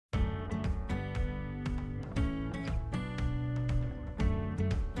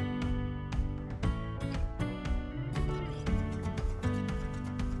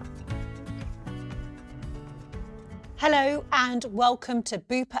Hello and welcome to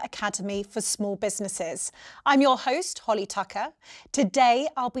Bupa Academy for Small Businesses. I'm your host, Holly Tucker. Today,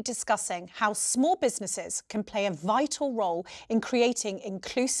 I'll be discussing how small businesses can play a vital role in creating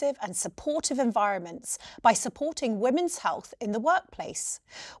inclusive and supportive environments by supporting women's health in the workplace.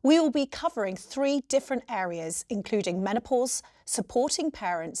 We will be covering 3 different areas, including menopause, supporting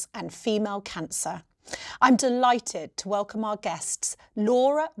parents, and female cancer. I'm delighted to welcome our guests,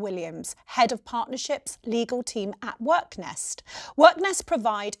 Laura Williams, Head of Partnerships Legal Team at WorkNest. WorkNest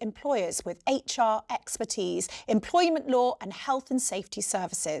provide employers with HR expertise, employment law and health and safety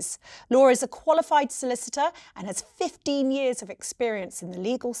services. Laura is a qualified solicitor and has 15 years of experience in the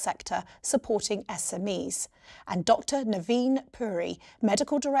legal sector supporting SMEs. And Dr. Naveen Puri,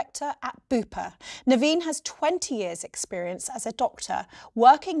 Medical Director at Bupa. Naveen has 20 years experience as a doctor,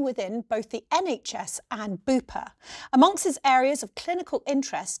 working within both the NHS and Bupa. Amongst his areas of clinical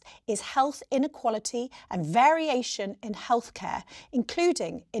interest is health inequality and variation in healthcare,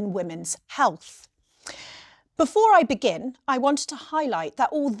 including in women's health. Before I begin, I wanted to highlight that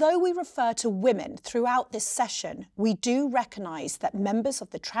although we refer to women throughout this session, we do recognise that members of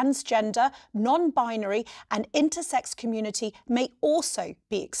the transgender, non-binary and intersex community may also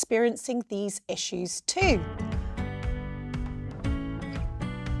be experiencing these issues too.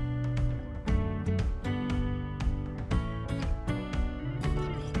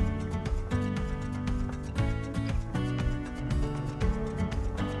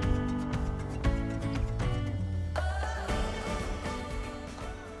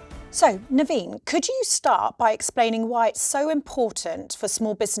 So, Naveen, could you start by explaining why it's so important for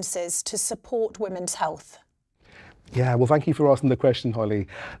small businesses to support women's health? Yeah, well, thank you for asking the question, Holly.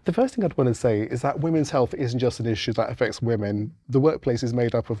 The first thing I'd want to say is that women's health isn't just an issue that affects women. The workplace is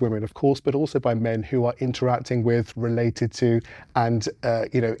made up of women, of course, but also by men who are interacting with, related to, and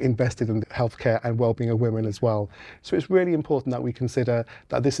invested in healthcare and well-being of women as well. So it's really important that we consider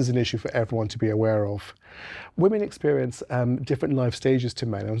that this is an issue for everyone to be aware of. Women experience different life stages to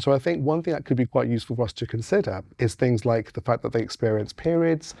men, and so I think one thing that could be quite useful for us to consider is things like the fact that they experience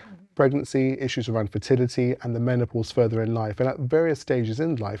periods, pregnancy, issues around fertility, and the menopause further in life. And at various stages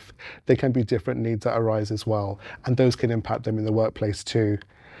in life, there can be different needs that arise as well, and those can impact them in the workplace too.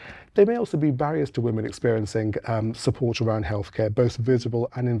 There may also be barriers to women experiencing support around healthcare, both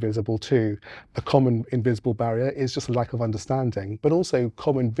visible and invisible too. A common invisible barrier is just a lack of understanding, but also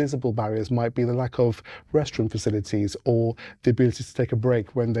common visible barriers might be the lack of restroom facilities or the ability to take a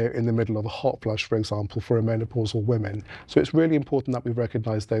break when they're in the middle of a hot flush, for example, for a menopausal woman. So it's really important that we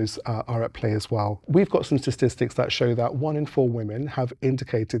recognise those are at play as well. We've got some statistics that show that 1 in 4 women have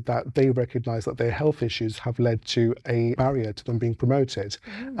indicated that they recognise that their health issues have led to a barrier to them being promoted.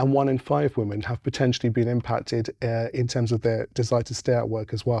 And 1 in 5 women have potentially been impacted in terms of their desire to stay at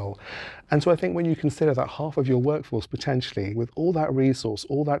work as well. And so I think when you consider that half of your workforce potentially, with all that resource,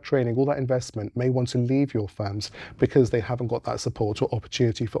 all that training, all that investment, may want to leave your firms because they haven't got that support or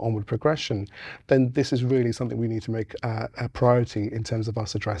opportunity for onward progression, then this is really something we need to make a priority in terms of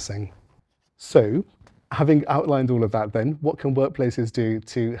us addressing. So, having outlined all of that then, what can workplaces do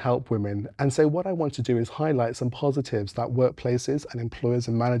to help women? And so what I want to do is highlight some positives that workplaces and employers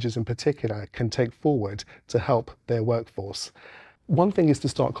and managers in particular can take forward to help their workforce. One thing is to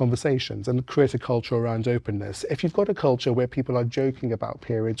start conversations and create a culture around openness. If you've got a culture where people are joking about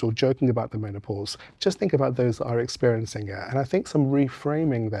periods or joking about the menopause, just think about those that are experiencing it. And I think some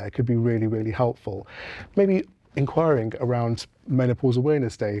reframing there could be really, really helpful. Maybe inquiring around Menopause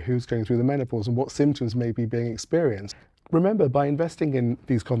Awareness Day, who's going through the menopause and what symptoms may be being experienced. Remember, by investing in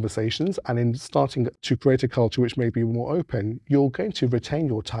these conversations and in starting to create a culture which may be more open, you're going to retain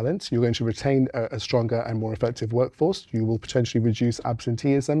your talent, you're going to retain a stronger and more effective workforce, you will potentially reduce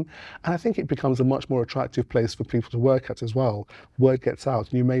absenteeism, and I think it becomes a much more attractive place for people to work at as well. Word gets out,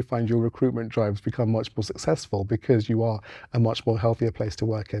 and you may find your recruitment drives become much more successful because you are a much more healthier place to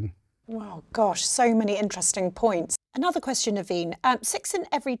work in. Wow, gosh, so many interesting points. Another question, Naveen. 6 in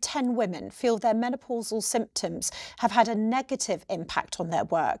every 10 women feel their menopausal symptoms have had a negative impact on their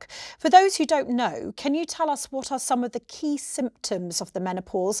work. For those who don't know, can you tell us what are some of the key symptoms of the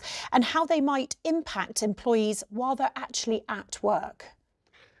menopause and how they might impact employees while they're actually at work?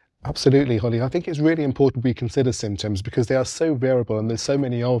 Absolutely, Holly. I think it's really important we consider symptoms because they are so variable and there's so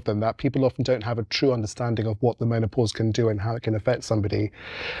many of them that people often don't have a true understanding of what the menopause can do and how it can affect somebody.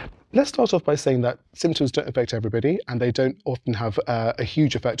 Let's start off by saying that symptoms don't affect everybody and they don't often have a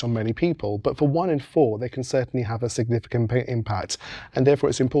huge effect on many people, but for 1 in 4, they can certainly have a significant impact, and therefore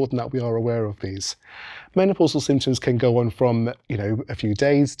it's important that we are aware of these. Menopausal symptoms can go on from, a few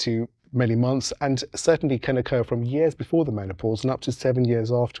days to many months, and certainly can occur from years before the menopause and up to 7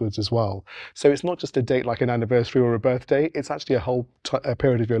 years afterwards as well. So it's not just a date like an anniversary or a birthday, it's actually a whole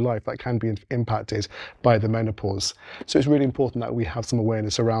period of your life that can be impacted by the menopause. So it's really important that we have some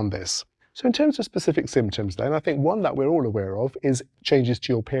awareness around this. So in terms of specific symptoms then, I think one that we're all aware of is changes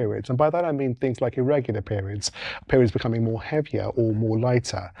to your periods. And by that I mean things like irregular periods becoming more heavier or more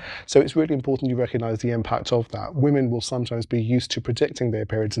lighter. So it's really important you recognise the impact of that. Women will sometimes be used to predicting their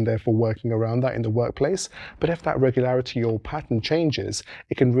periods and therefore working around that in the workplace. But if that regularity or pattern changes,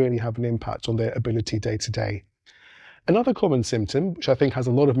 it can really have an impact on their ability day to day. Another common symptom, which I think has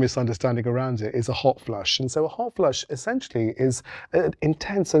a lot of misunderstanding around it, is a hot flush. And so a hot flush essentially is an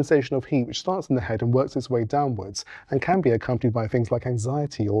intense sensation of heat which starts in the head and works its way downwards and can be accompanied by things like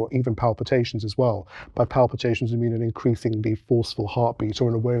anxiety or even palpitations as well. By palpitations, we mean an increasingly forceful heartbeat or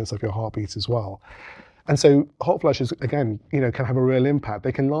an awareness of your heartbeat as well. And so hot flushes, again, can have a real impact.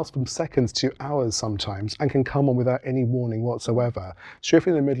 They can last from seconds to hours sometimes and can come on without any warning whatsoever. So if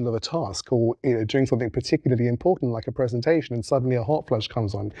you're in the middle of a task or doing something particularly important like a presentation and suddenly a hot flush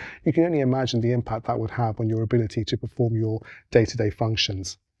comes on, you can only imagine the impact that would have on your ability to perform your day-to-day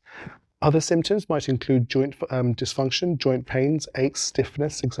functions. Other symptoms might include joint dysfunction, joint pains, aches,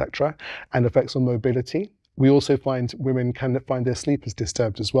 stiffness, etc., and effects on mobility. We also find women can find their sleep is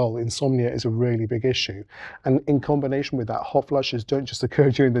disturbed as well. Insomnia is a really big issue. And in combination with that, hot flushes don't just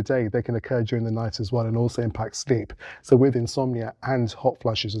occur during the day, they can occur during the night as well and also impact sleep. So with insomnia and hot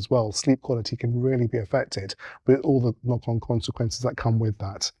flushes as well, sleep quality can really be affected with all the knock-on consequences that come with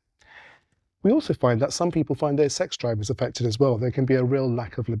that. We also find that some people find their sex drive is affected as well. There can be a real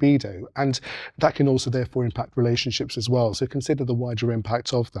lack of libido, and that can also therefore impact relationships as well. So consider the wider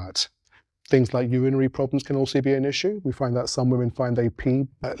impact of that. Things like urinary problems can also be an issue. We find that some women find they pee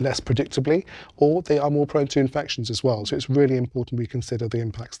less predictably, or they are more prone to infections as well. So it's really important we consider the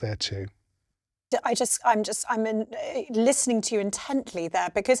impacts there too. I'm listening to you intently there,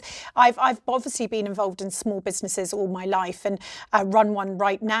 because I've obviously been involved in small businesses all my life and run one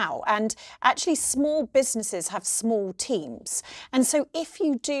right now. And actually small businesses have small teams. And so if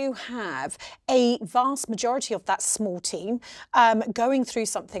you do have a vast majority of that small team going through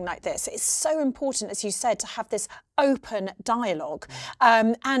something like this, it's so important, as you said, to have this open dialogue.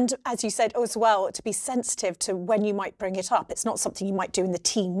 And as you said as well, to be sensitive to when you might bring it up. It's not something you might do in the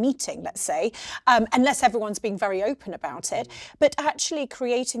team meeting, let's say, unless everyone's being very open about it. But actually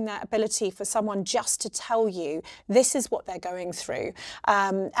creating that ability for someone just to tell you this is what they're going through.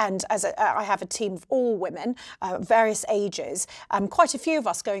 And I have a team of all women, various ages, quite a few of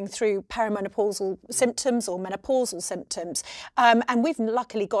us going through perimenopausal symptoms or menopausal symptoms. And we've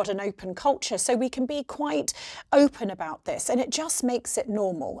luckily got an open culture, so we can be quite open about this, and it just makes it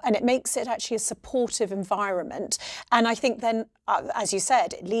normal, and it makes it actually a supportive environment. And I think then, as you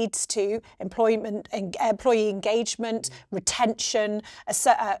said, it leads to employee engagement, retention, a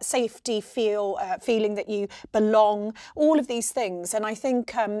safety feeling that you belong, all of these things. And I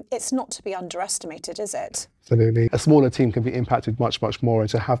think it's not to be underestimated, is it? Absolutely. A smaller team can be impacted much, much more, and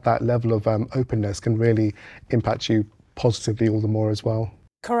to have that level of openness can really impact you positively all the more as well.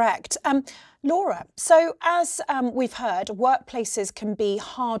 Correct. Laura, so as we've heard, workplaces can be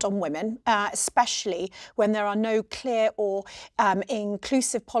hard on women, especially when there are no clear or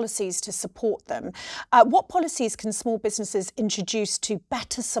inclusive policies to support them. What policies can small businesses introduce to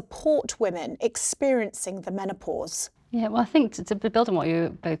better support women experiencing the menopause? Yeah, well, I think to build on what you were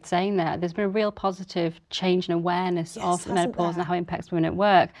both saying there's been a real positive change in awareness of menopause and how it impacts women at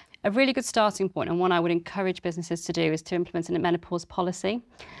work. A really good starting point, and one I would encourage businesses to do, is to implement a menopause policy.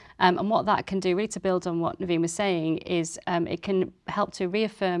 And what that can do, really to build on what Naveen was saying, is it can help to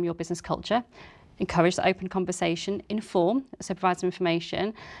reaffirm your business culture, encourage the open conversation, inform, so provide some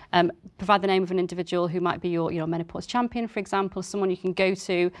information, provide the name of an individual who might be your menopause champion, for example, someone you can go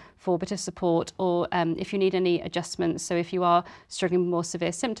to for a bit of support, or if you need any adjustments. So if you are struggling with more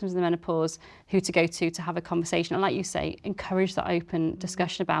severe symptoms of the menopause, who to go to have a conversation. And like you say, encourage that open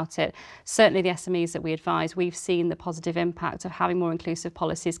discussion about it. Certainly the SMEs that we advise, we've seen the positive impact of having more inclusive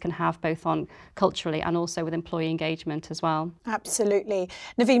policies can have, both on culturally and also with employee engagement as well. Absolutely.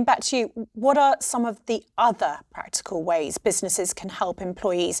 Naveen, back to you. What are some of the other practical ways businesses can help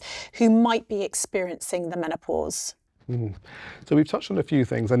employees who might be experiencing the menopause? So we've touched on a few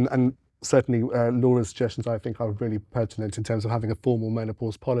things, and certainly Laura's suggestions, I think, are really pertinent in terms of having a formal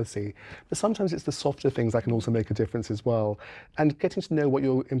menopause policy. But sometimes it's the softer things that can also make a difference as well. And getting to know what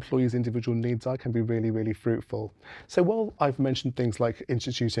your employees' individual needs are can be really, really fruitful. So while I've mentioned things like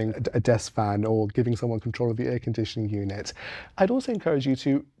instituting a desk fan or giving someone control of the air conditioning unit, I'd also encourage you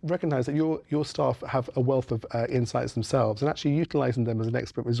to recognise that your staff have a wealth of insights themselves, and actually utilising them as an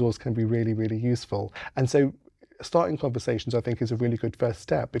expert resource can be really, really useful. And so starting conversations, I think, is a really good first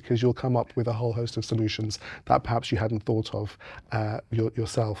step, because you'll come up with a whole host of solutions that perhaps you hadn't thought of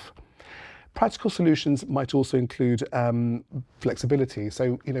yourself. Practical solutions might also include flexibility.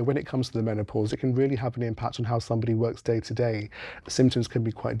 So, when it comes to the menopause, it can really have an impact on how somebody works day to day. Symptoms can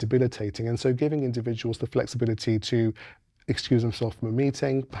be quite debilitating, and so giving individuals the flexibility to excuse themselves from a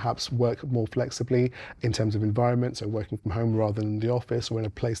meeting, perhaps work more flexibly in terms of environment, so working from home rather than the office or in a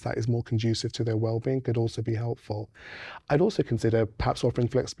place that is more conducive to their well-being, could also be helpful. I'd also consider perhaps offering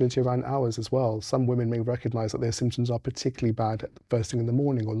flexibility around hours as well. Some women may recognise that their symptoms are particularly bad first thing in the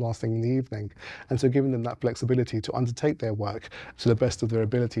morning or last thing in the evening, and so giving them that flexibility to undertake their work to the best of their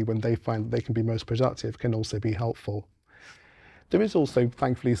ability when they find that they can be most productive can also be helpful. There is also,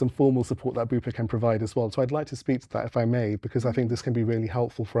 thankfully, some formal support that Bupa can provide as well. So I'd like to speak to that, if I may, because I think this can be really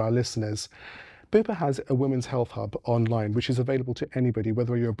helpful for our listeners. Bupa has a Women's Health Hub online, which is available to anybody,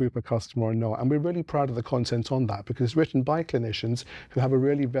 whether you're a Bupa customer or not. And we're really proud of the content on that, because it's written by clinicians who have a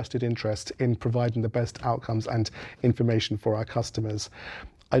really vested interest in providing the best outcomes and information for our customers.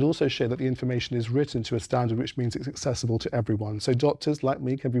 I'd also share that the information is written to a standard, which means it's accessible to everyone. So doctors, like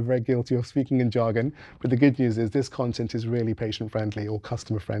me, can be very guilty of speaking in jargon, but the good news is this content is really patient-friendly or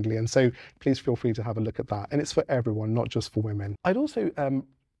customer-friendly, and so please feel free to have a look at that. And it's for everyone, not just for women. I'd also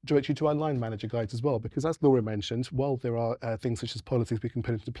direct you to our line manager guides as well, because as Laura mentioned, while there are things such as policies we can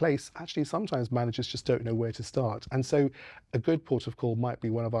put into place, actually sometimes managers just don't know where to start. And so a good port of call might be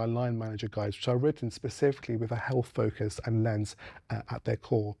one of our line manager guides, which are written specifically with a health focus and lens at their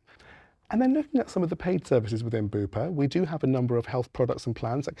core. And then looking at some of the paid services within Bupa, we do have a number of health products and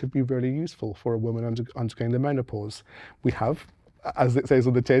plans that could be really useful for a woman undergoing the menopause. We have, as it says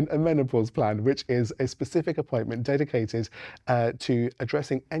on the tin, a menopause plan, which is a specific appointment dedicated to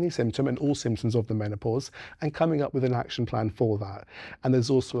addressing any symptom and all symptoms of the menopause and coming up with an action plan for that. And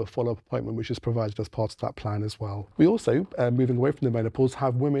there's also a follow-up appointment which is provided as part of that plan as well. We also, moving away from the menopause,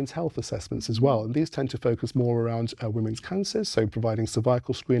 have women's health assessments as well. And these tend to focus more around women's cancers, so providing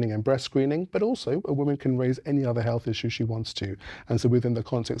cervical screening and breast screening, but also a woman can raise any other health issue she wants to. And so within the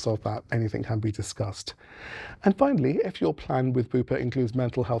context of that, anything can be discussed. And finally, if your plan with Bupa includes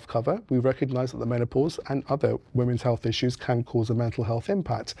mental health cover, we recognise that the menopause and other women's health issues can cause a mental health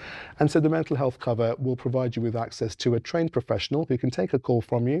impact. And so the mental health cover will provide you with access to a trained professional who can take a call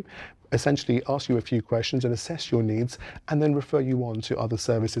from you, essentially ask you a few questions and assess your needs, and then refer you on to other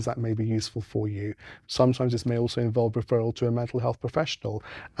services that may be useful for you. Sometimes this may also involve referral to a mental health professional,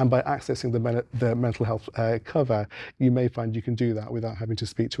 and by accessing the mental health cover, you may find you can do that without having to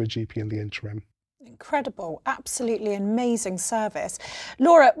speak to a GP in the interim. Incredible, absolutely amazing service.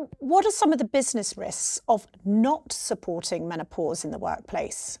 Laura, what are some of the business risks of not supporting menopause in the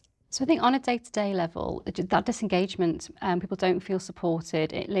workplace? So I think on a day-to-day level, that disengagement, people don't feel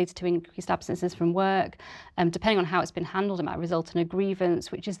supported. It leads to increased absences from work. Depending on how it's been handled, it might result in a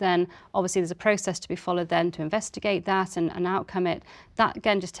grievance, which is then, obviously there's a process to be followed then to investigate that and outcome it. That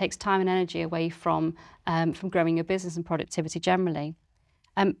again just takes time and energy away from growing your business and productivity generally.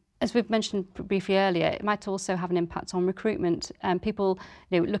 As we've mentioned briefly earlier, it might also have an impact on recruitment. People,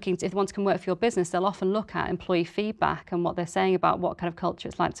 looking to, if they want to come work for your business, they'll often look at employee feedback and what they're saying about what kind of culture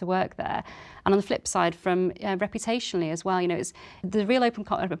it's like to work there. And on the flip side, from reputationally as well, it's the real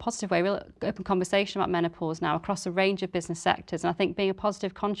positive way, real open conversation about menopause now across a range of business sectors. And I think being a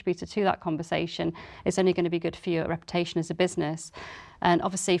positive contributor to that conversation is only going to be good for your reputation as a business. And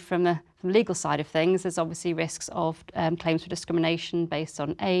obviously from the legal side of things, there's obviously risks of claims for discrimination based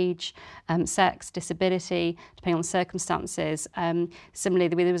on age, sex, disability, depending on the circumstances. Similarly,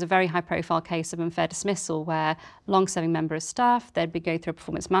 there was a very high profile case of unfair dismissal where a long-serving member of staff, they'd be going through a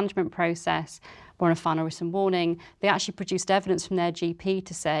performance management process, were on a final written warning. They actually produced evidence from their GP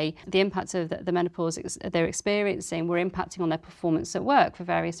to say the impact of the menopause they're experiencing were impacting on their performance at work for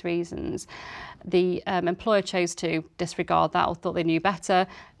various reasons. The employer chose to disregard that or thought they knew better,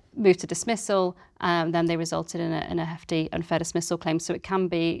 moved to dismissal, then they resulted in a hefty unfair dismissal claim. So it can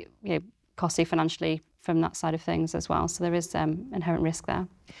be costly financially from that side of things as well. So there is inherent risk there.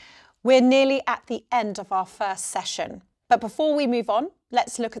 We're nearly at the end of our first session. But before we move on,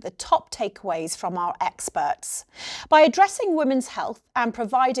 let's look at the top takeaways from our experts. By addressing women's health and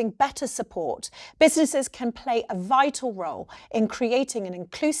providing better support, businesses can play a vital role in creating an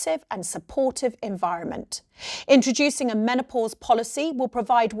inclusive and supportive environment. Introducing a menopause policy will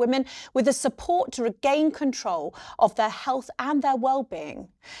provide women with the support to regain control of their health and their well-being.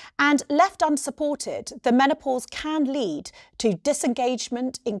 And left unsupported, the menopause can lead to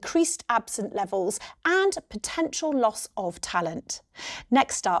disengagement, increased absent levels, and potential loss of talent.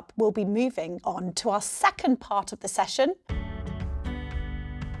 Next up, we'll be moving on to our second part of the session.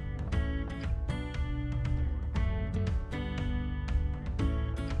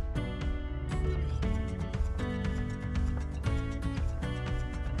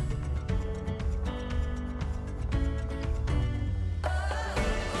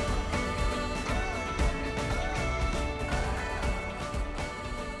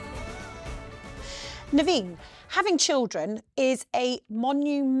 Naveen, having children is a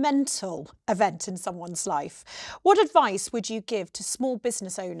monumental event in someone's life. What advice would you give to small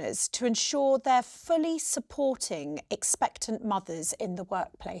business owners to ensure they're fully supporting expectant mothers in the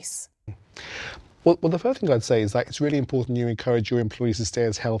workplace? Well, the first thing I'd say is that it's really important you encourage your employees to stay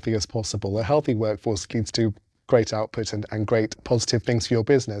as healthy as possible. A healthy workforce leads to great output and great positive things for your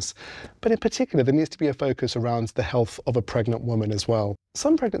business. But in particular, there needs to be a focus around the health of a pregnant woman as well.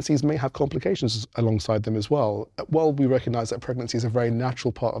 Some pregnancies may have complications alongside them as well. While we recognise that pregnancy is a very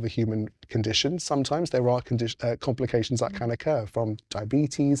natural part of a human condition, sometimes there are complications that can occur, from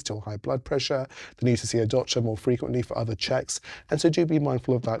diabetes to high blood pressure, the need to see a doctor more frequently for other checks, and so do be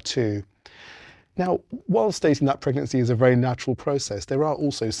mindful of that too. Now, while stating that pregnancy is a very natural process, there are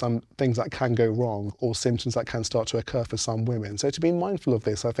also some things that can go wrong or symptoms that can start to occur for some women. So to be mindful of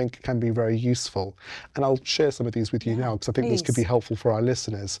this, I think, can be very useful. And I'll share some of these with you now, because I think this could be helpful for our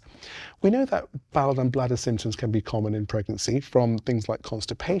listeners. We know that bowel and bladder symptoms can be common in pregnancy, from things like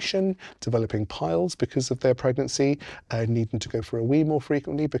constipation, developing piles because of their pregnancy, needing to go for a wee more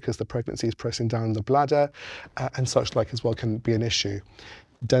frequently because the pregnancy is pressing down the bladder, and such like as well can be an issue.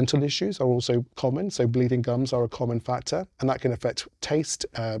 Dental issues are also common, so bleeding gums are a common factor, and that can affect taste,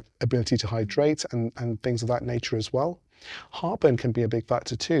 ability to hydrate, and things of that nature as well. Heartburn can be a big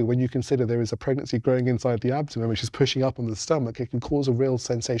factor too. When you consider there is a pregnancy growing inside the abdomen, which is pushing up on the stomach, it can cause a real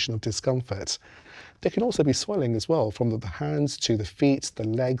sensation of discomfort. There can also be swelling as well, from the hands to the feet, the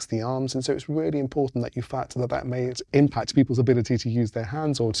legs, the arms, and so it's really important that you factor that may impact people's ability to use their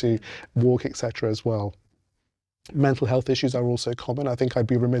hands or to walk, etc. as well. Mental health issues are also common. I think I'd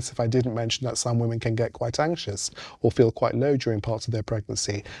be remiss if I didn't mention that some women can get quite anxious or feel quite low during parts of their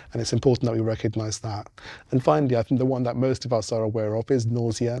pregnancy, and it's important that we recognise that. And finally, I think the one that most of us are aware of is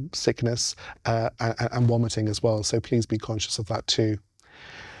nausea, sickness, and vomiting as well, so please be conscious of that too.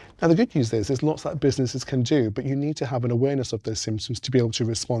 Now, the good news is there's lots that businesses can do, but you need to have an awareness of those symptoms to be able to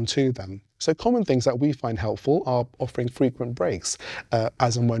respond to them. So common things that we find helpful are offering frequent breaks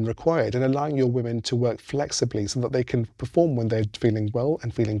as and when required, and allowing your women to work flexibly so that they can perform when they're feeling well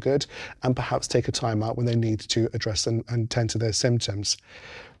and feeling good, and perhaps take a time out when they need to address and tend to their symptoms.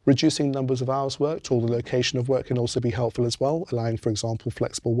 Reducing numbers of hours worked or the location of work can also be helpful as well, allowing, for example,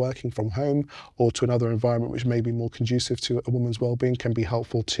 flexible working from home or to another environment which may be more conducive to a woman's well-being can be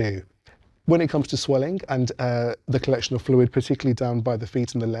helpful too. When it comes to swelling and the collection of fluid, particularly down by the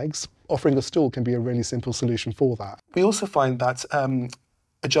feet and the legs, offering a stool can be a really simple solution for that. We also find that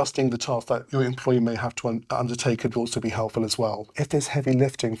adjusting the task that your employee may have to undertake could also be helpful as well. If there's heavy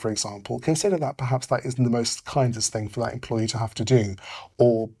lifting, for example, consider that perhaps that isn't the most kindest thing for that employee to have to do,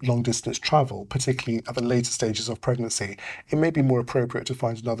 or long distance travel, particularly at the later stages of pregnancy. It may be more appropriate to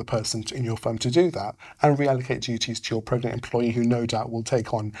find another person in your firm to do that and reallocate duties to your pregnant employee, who no doubt will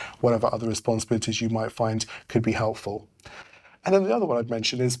take on whatever other responsibilities you might find could be helpful. And then the other one I'd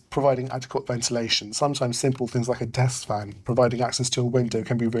mention is providing adequate ventilation. Sometimes simple things like a desk fan, providing access to a window,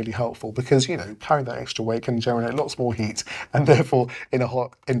 can be really helpful because, you know, carrying that extra weight can generate lots more heat, and therefore in a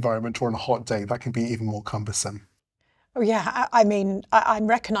hot environment or on a hot day, that can be even more cumbersome. Oh yeah, I mean, I'm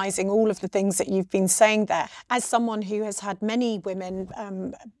recognising all of the things that you've been saying there. As someone who has had many women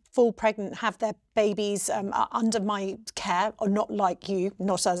fall pregnant, have their babies under my care, or not like you,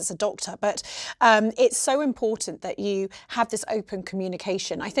 not as a doctor, but it's so important that you have this open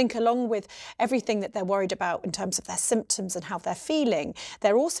communication. I think along with everything that they're worried about in terms of their symptoms and how they're feeling,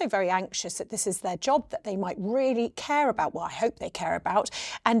 they're also very anxious that this is their job that they might really care about, well, I hope they care about,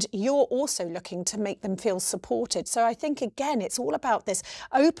 and you're also looking to make them feel supported. So I think, again, it's all about this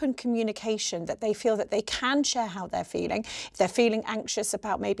open communication, that they feel that they can share how they're feeling. If they're feeling anxious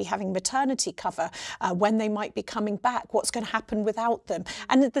about maybe having maternity cover, over, when they might be coming back, what's going to happen without them.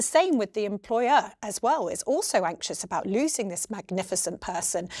 And the same with the employer as well, is also anxious about losing this magnificent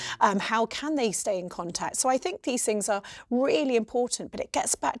person. How can they stay in contact? So I think these things are really important, but it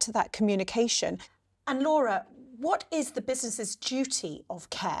gets back to that communication. And Laura, what is the business's duty of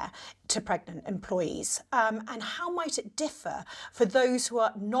care to pregnant employees, and how might it differ for those who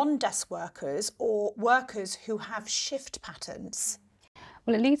are non-desk workers or workers who have shift patterns?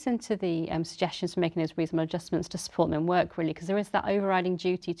 Well, it leads into the suggestions for making those reasonable adjustments to support them in work, really, because there is that overriding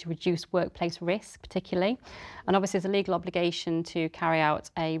duty to reduce workplace risk, particularly. And obviously, there's a legal obligation to carry out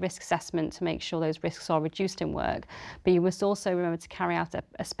a risk assessment to make sure those risks are reduced in work. But you must also remember to carry out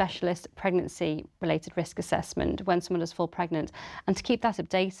a specialist pregnancy-related risk assessment when someone does fall pregnant, and to keep that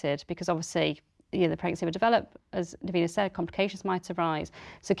updated, because obviously, the pregnancy will develop, as Navina said, complications might arise.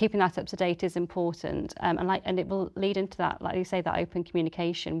 So keeping that up to date is important, and it will lead into that, like you say, that open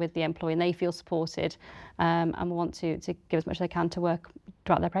communication with the employee, and they feel supported, and will want to give as much as they can to work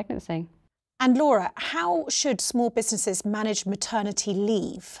throughout their pregnancy. And Laura, how should small businesses manage maternity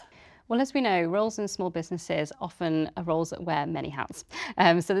leave? Well, as we know, roles in small businesses often are roles that wear many hats.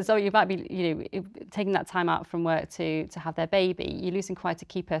 So you might be, taking that time out from work to have their baby. You're losing quite a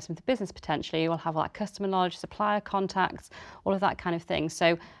key person with the business potentially. You'll have like customer knowledge, supplier contacts, all of that kind of thing.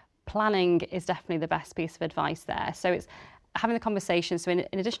 So planning is definitely the best piece of advice there. So it's having the conversation. So in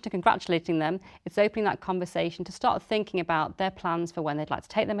addition to congratulating them, it's opening that conversation to start thinking about their plans for when they'd like to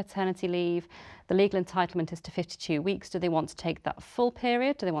take their maternity leave. The legal entitlement is to 52 weeks. Do they want to take that full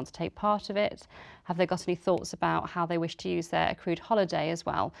period? Do they want to take part of it? Have they got any thoughts about how they wish to use their accrued holiday as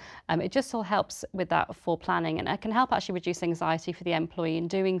well? It just all helps with that full planning, and it can help actually reduce anxiety for the employee in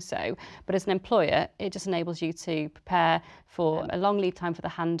doing so. But as an employer, it just enables you to prepare for a long lead time for the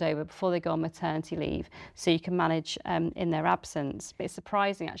handover before they go on maternity leave, so you can manage in their absence. But it's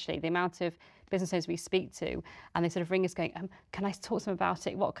surprising actually the amount of business owners we speak to, and they sort of ring us going, can I talk to them about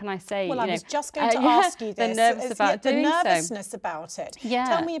it? What can I say? Well, I was just going to ask you this. The nervousness about it. Yeah.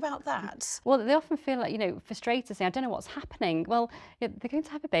 Tell me about that. Well, they often feel like, frustrated, saying, I don't know what's happening. Well, they're going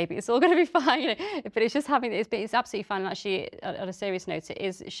to have a baby. It's all going to be fine. But it's just it's absolutely fine. And actually, on a serious note, it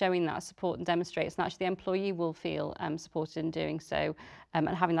is showing that support and demonstrates, and actually the employee will feel supported in doing so, and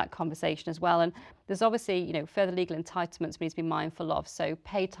having that conversation as well. And there's obviously, further legal entitlements we need to be mindful of. So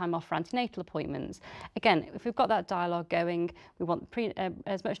paid time off for antenatal appointments. Again, if we've got that dialogue going, we want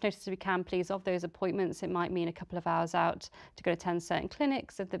as much notice as we can, please, of those appointments. It might mean a couple of hours out to go to attend certain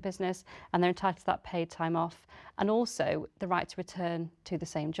clinics of the business, and they're entitled to that paid time off. And also the right to return to the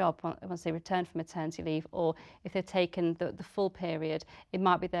same job once they return from maternity leave, or if they've taken the full period, it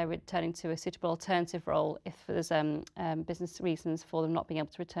might be they're returning to a suitable alternative role if there's business reasons for them not being able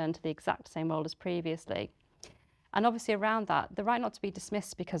to return to the exact same role as previously. And obviously around that, the right not to be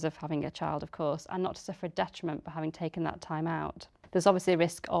dismissed because of having a child, of course, and not to suffer a detriment for having taken that time out. There's obviously a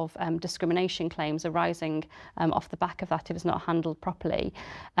risk of discrimination claims arising off the back of that if it's not handled properly.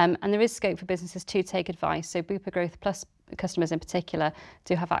 And there is scope for businesses to take advice. So Bupa Growth Plus customers in particular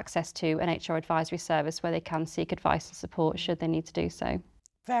do have access to an HR advisory service where they can seek advice and support should they need to do so.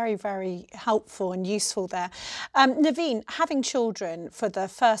 Very, very helpful and useful there. Naveen, having children for the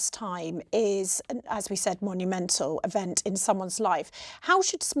first time is, as we said, monumental event in someone's life. How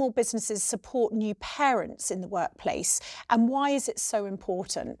should small businesses support new parents in the workplace, and why is it so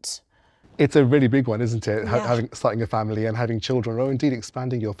important? It's a really big one, isn't it? Yeah. Starting a family and having children, or indeed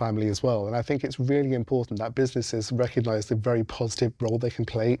expanding your family as well. And I think it's really important that businesses recognise the very positive role they can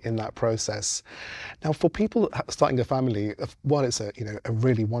play in that process. Now, for people starting a family, while it's a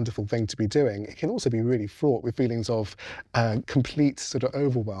really wonderful thing to be doing, it can also be really fraught with feelings of complete sort of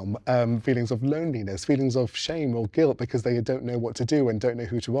overwhelm, feelings of loneliness, feelings of shame or guilt because they don't know what to do and don't know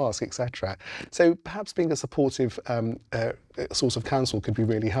who to ask, etc. So perhaps being a supportive source of counsel could be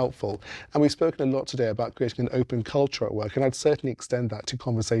really helpful. And we've spoken a lot today about creating an open culture at work, and I'd certainly extend that to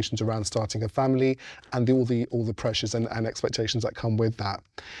conversations around starting a family and all the pressures and expectations that come with that.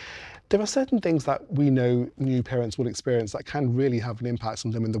 There are certain things that we know new parents will experience that can really have an impact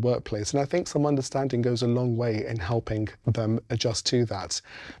on them in the workplace, and I think some understanding goes a long way in helping them adjust to that.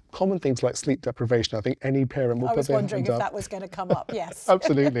 Common things like sleep deprivation, I think any parent will put their hand up. I was wondering if that was going to come up, yes.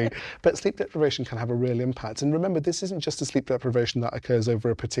 Absolutely. But sleep deprivation can have a real impact. And remember, this isn't just a sleep deprivation that occurs over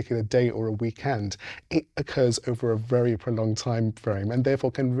a particular day or a weekend. It occurs over a very prolonged time frame, and therefore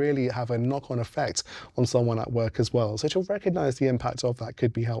can really have a knock-on effect on someone at work as well. So to recognise the impact of that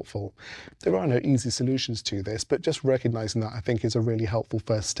could be helpful. There are no easy solutions to this, but just recognising that I think is a really helpful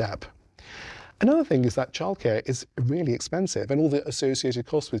first step. Another thing is that childcare is really expensive, and all the associated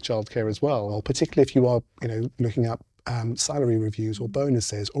costs with childcare as well, particularly if you are looking at salary reviews or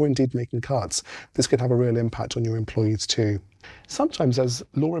bonuses, or indeed making cuts, this can have a real impact on your employees too. Sometimes, as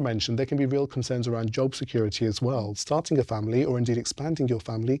Laura mentioned, there can be real concerns around job security as well. Starting a family or indeed expanding your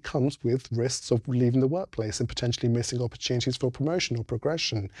family comes with risks of leaving the workplace and potentially missing opportunities for promotion or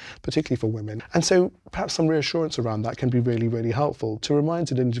progression, particularly for women. And so perhaps some reassurance around that can be really, really helpful. To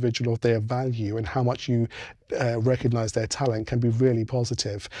remind an individual of their value and how much you recognise their talent can be really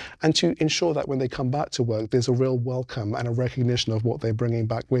positive, and to ensure that when they come back to work there's a real welcome and a recognition of what they're bringing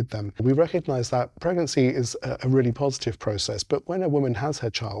back with them. We recognise that pregnancy is a really positive process, but when a woman has her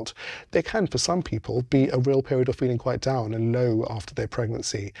child, there can, for some people, be a real period of feeling quite down and low after their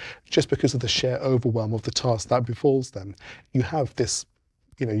pregnancy, just because of the sheer overwhelm of the task that befalls them. You have this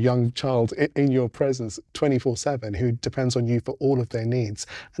young child in your presence 24/7 who depends on you for all of their needs.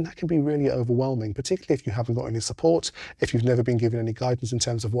 And that can be really overwhelming, particularly if you haven't got any support, if you've never been given any guidance in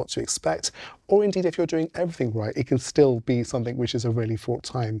terms of what to expect, or indeed if you're doing everything right, it can still be something which is a really fraught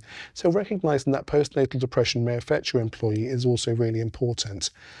time. So recognizing that postnatal depression may affect your employee is also really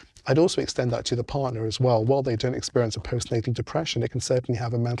important. I'd also extend that to the partner as well. While they don't experience a postnatal depression, it can certainly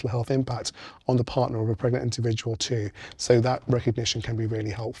have a mental health impact on the partner of a pregnant individual too. So that recognition can be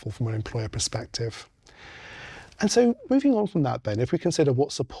really helpful from an employer perspective. And so moving on from that then, if we consider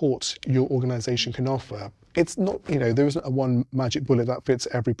what support your organisation can offer, it's not, there isn't a one magic bullet that fits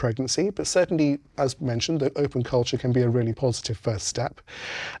every pregnancy, but certainly, as mentioned, the open culture can be a really positive first step.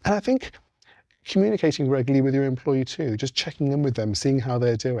 And I think communicating regularly with your employee too, just checking in with them, seeing how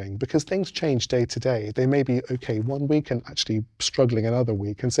they're doing, because things change day to day. They may be okay one week and actually struggling another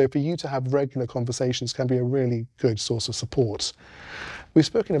week. And so for you to have regular conversations can be a really good source of support. We've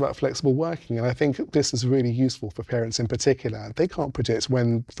spoken about flexible working, and I think this is really useful for parents in particular. They can't predict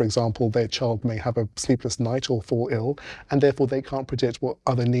when, for example, their child may have a sleepless night or fall ill, and therefore they can't predict what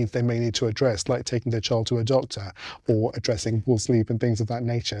other needs they may need to address, like taking their child to a doctor or addressing poor sleep and things of that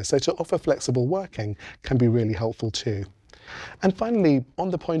nature. So to offer flexible working can be really helpful too. And finally, on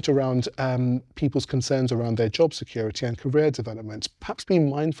the point around people's concerns around their job security and career development, perhaps be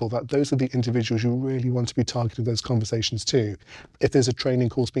mindful that those are the individuals you really want to be targeting those conversations to. If there's a training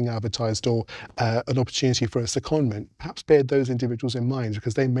course being advertised or an opportunity for a secondment, perhaps bear those individuals in mind,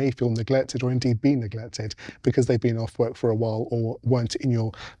 because they may feel neglected or indeed be neglected because they've been off work for a while or weren't in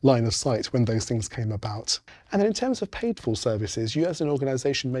your line of sight when those things came about. And then in terms of paid for services, you as an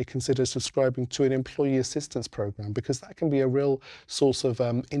organisation may consider subscribing to an employee assistance programme, because that can be a real source of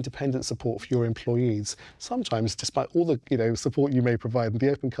independent support for your employees. Sometimes, despite all the support you may provide and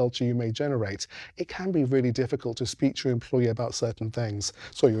the open culture you may generate, it can be really difficult to speak to your employee about certain things.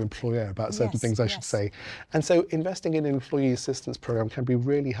 Sorry, your employer about certain things, I should say. And so investing in an employee assistance program can be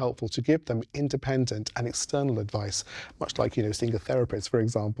really helpful to give them independent and external advice, much like seeing a therapist, for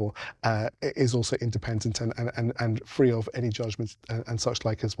example, is also independent and free of any judgments and such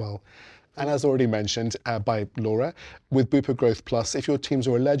like as well. And as already mentioned by Laura, with Bupa Growth Plus, if your teams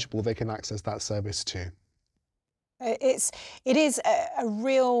are eligible, they can access that service too. It is a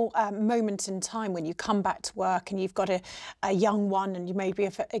real moment in time when you come back to work and you've got a young one and you maybe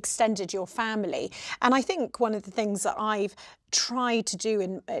have extended your family. And I think one of the things that I've tried to do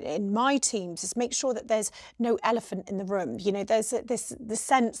in my teams is make sure that there's no elephant in the room. There's the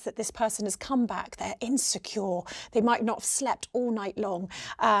sense that this person has come back, they're insecure, they might not have slept all night long,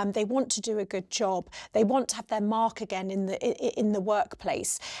 they want to do a good job, they want to have their mark again in the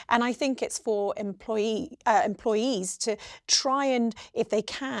workplace. And I think it's for employees to try and, if they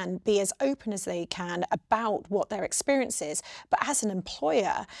can, be as open as they can about what their experience is, but as an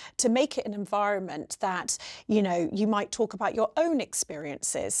employer, to make it an environment that you might talk about your own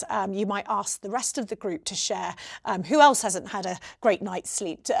experiences. You might ask the rest of the group to share who else hasn't had a great night's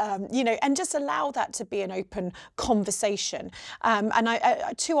sleep, and just allow that to be an open conversation. And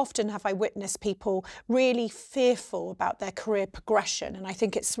I too often have I witnessed people really fearful about their career progression, and I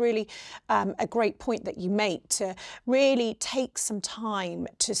think it's really a great point that you make, to really take some time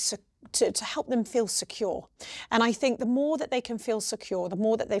to help them feel secure. And I think the more that they can feel secure, the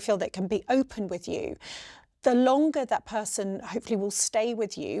more that they feel they can be open with you, the longer that person hopefully will stay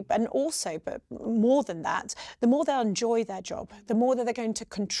with you, and also, but more than that, the more they'll enjoy their job, the more that they're going to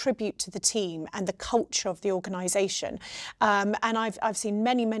contribute to the team and the culture of the organisation. And I've seen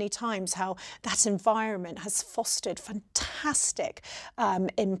many times how that environment has fostered fantastic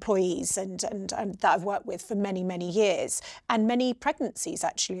employees and that I've worked with for many years, and many pregnancies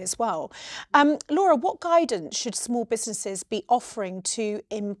actually as well. Laura, what guidance should small businesses be offering to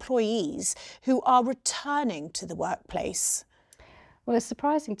employees who are returning to the workplace? Well, it's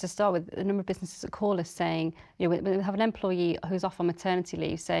surprising to start with the number of businesses that call us saying, you know, we have an employee who's off on maternity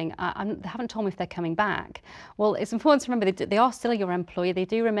leave saying, they haven't told me if they're coming back. Well, it's important to remember they are still your employee, they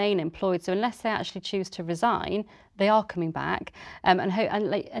do remain employed, so unless they actually choose to resign, they are coming back.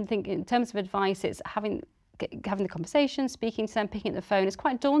 And think in terms of advice, it's having the conversation, speaking to them, picking up the phone. It's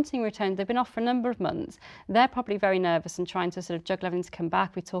quite daunting return. They've been off for a number of months. They're probably very nervous and trying to sort of juggle everything to come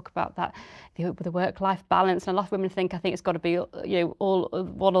back. We talk about that, the work-life balance, and a lot of women think, I think it's got to be, you know, all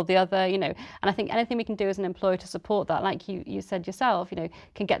one or the other, you know. And I think anything we can do as an employer to support that, like you said yourself, you know,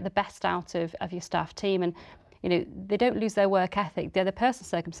 can get the best out of your staff team. And you know, they don't lose their work ethic. Their personal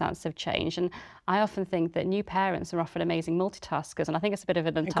circumstances have changed. And I often think that new parents are often amazing multitaskers. And I think it's a bit of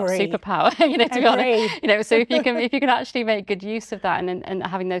an untapped superpower, you know, to be honest. You know, so if you can actually make good use of that and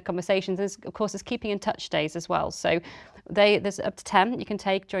having those conversations, of course, there's keeping in touch days as well. So there's up to 10 you can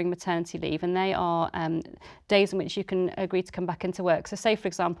take during maternity leave, and they are days in which you can agree to come back into work. So say, for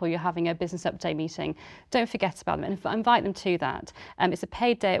example, you're having a business update meeting, don't forget about them and invite them to that. It's a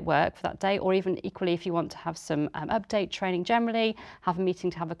paid day at work for that day, or even equally if you want to have some update training generally, have a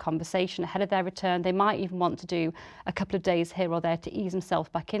meeting to have a conversation ahead of their return. They might even want to do a couple of days here or there to ease themselves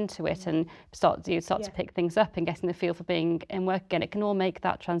back into it and start to pick things up and getting the feel for being in work again. It can all make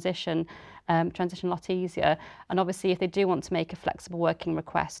that transition a lot easier. And obviously if they do want to make a flexible working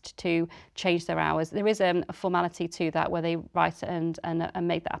request to change their hours, there is a formality to that where they write and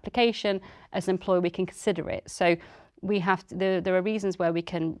make the application. As an employer, we can consider it. So we have to, there are reasons where we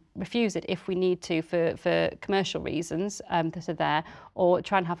can refuse it if we need to for commercial reasons that are there, or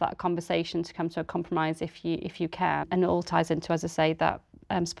try and have that conversation to come to a compromise if you can. And it all ties into, as I say, that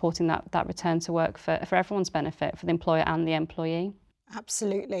supporting that return to work for everyone's benefit, for the employer and the employee.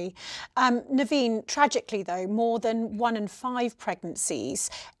 Absolutely. Naveen, tragically though, more than 1 in 5 pregnancies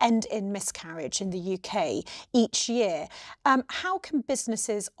end in miscarriage in the UK each year. How can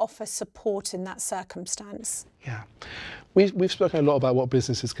businesses offer support in that circumstance? Yeah, we've spoken a lot about what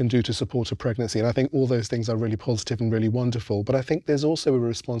businesses can do to support a pregnancy, and I think all those things are really positive and really wonderful. But I think there's also a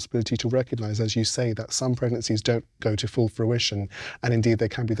responsibility to recognise, as you say, that some pregnancies don't go to full fruition, and indeed there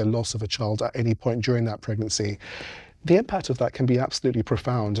can be the loss of a child at any point during that pregnancy. The impact of that can be absolutely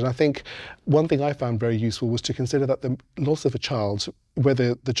profound. And I think one thing I found very useful was to consider that the loss of a child,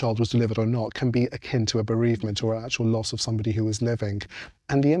 whether the child was delivered or not, can be akin to a bereavement or an actual loss of somebody who was living.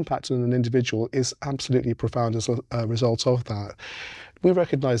 And the impact on an individual is absolutely profound as a result of that. We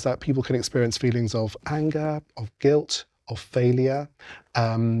recognise that people can experience feelings of anger, of guilt, of failure,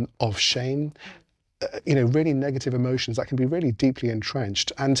 of shame. You know, really negative emotions that can be really deeply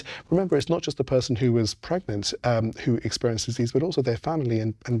entrenched. And remember, it's not just the person who was pregnant who experiences these, but also their family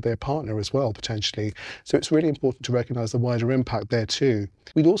and their partner as well, potentially. So it's really important to recognise the wider impact there too.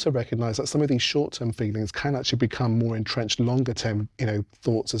 We'd also recognise that some of these short-term feelings can actually become more entrenched longer-term, you know,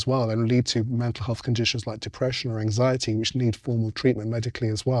 thoughts as well, and lead to mental health conditions like depression or anxiety, which need formal treatment medically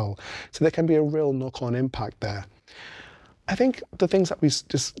as well. So there can be a real knock-on impact there. I think the things that we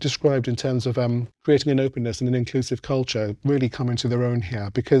described in terms of creating an openness and an inclusive culture really come into their own here,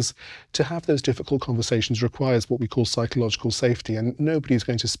 because to have those difficult conversations requires what we call psychological safety, and nobody's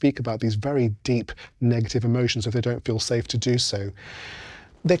going to speak about these very deep negative emotions if they don't feel safe to do so.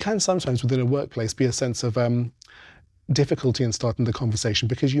 There can sometimes within a workplace be a sense of difficulty in starting the conversation,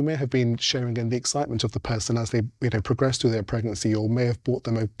 because you may have been sharing in the excitement of the person as they progress through their pregnancy, or may have bought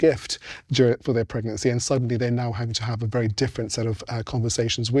them a gift for their pregnancy, and suddenly they're now having to have a very different set of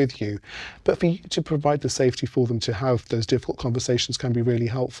conversations with you. But for you to provide the safety for them to have those difficult conversations can be really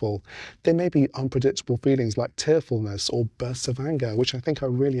helpful. There may be unpredictable feelings like tearfulness or bursts of anger, which I think are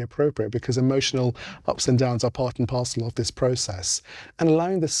really appropriate, because emotional ups and downs are part and parcel of this process. And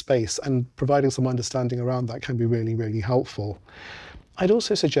allowing the space and providing some understanding around that can be really, really helpful. I'd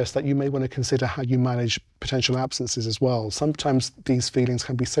also suggest that you may want to consider how you manage potential absences as well. Sometimes these feelings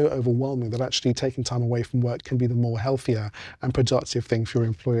can be so overwhelming that actually taking time away from work can be the more healthier and productive thing for your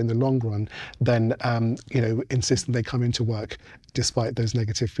employer in the long run than insisting they come into work despite those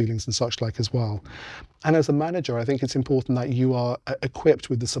negative feelings and such like as well. And as a manager, I think it's important that you are equipped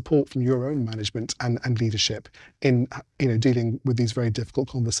with the support from your own management and leadership in dealing with these very difficult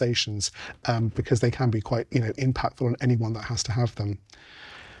conversations, because they can be quite impactful on anyone that has to have them.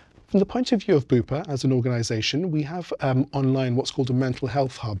 From the point of view of Bupa as an organisation, we have online what's called a mental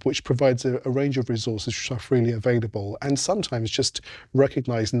health hub, which provides a range of resources which are freely available. And sometimes just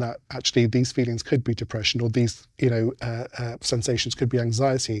recognising that actually these feelings could be depression, or these sensations could be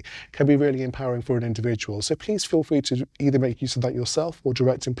anxiety, can be really empowering for an individual. So please feel free to either make use of that yourself or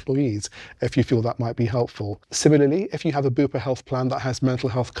direct employees if you feel that might be helpful. Similarly, if you have a Bupa health plan that has mental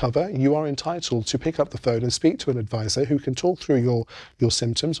health cover, you are entitled to pick up the phone and speak to an advisor who can talk through your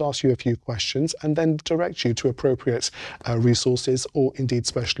symptoms, ask you a few questions, and then direct you to appropriate resources or indeed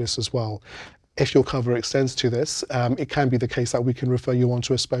specialists as well. If your cover extends to this, it can be the case that we can refer you on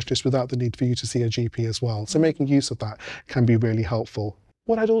to a specialist without the need for you to see a GP as well. So making use of that can be really helpful.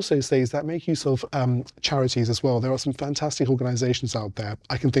 What I'd also say is that make use of charities as well. There are some fantastic organisations out there.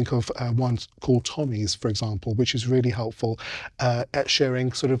 I can think of one called Tommy's, for example, which is really helpful at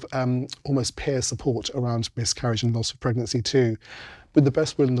sharing sort of almost peer support around miscarriage and loss of pregnancy too. With the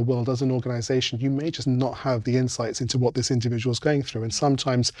best will in the world, as an organisation, you may just not have the insights into what this individual is going through. And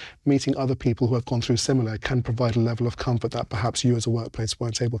sometimes meeting other people who have gone through similar can provide a level of comfort that perhaps you as a workplace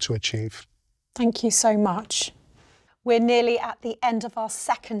weren't able to achieve. Thank you so much. We're nearly at the end of our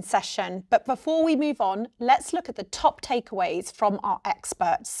second session, but before we move on, let's look at the top takeaways from our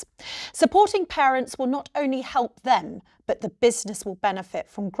experts. Supporting parents will not only help them, but the business will benefit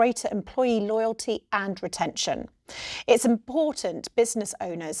from greater employee loyalty and retention. It's important business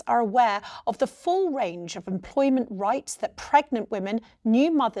owners are aware of the full range of employment rights that pregnant women,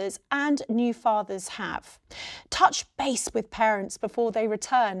 new mothers and new fathers have. Touch base with parents before they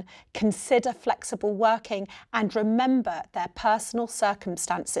return, consider flexible working, and remember their personal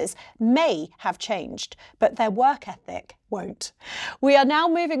circumstances may have changed, but their work ethic won't. We are now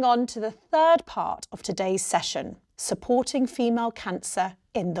moving on to the third part of today's session, supporting female cancer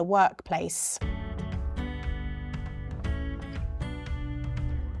in the workplace.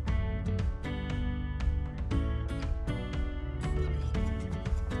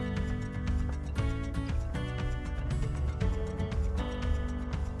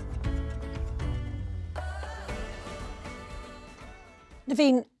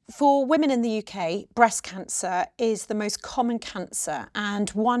 Naveen, for women in the UK, breast cancer is the most common cancer, and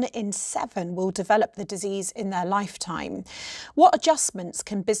 1 in 7 will develop the disease in their lifetime. What adjustments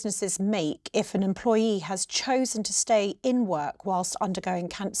can businesses make if an employee has chosen to stay in work whilst undergoing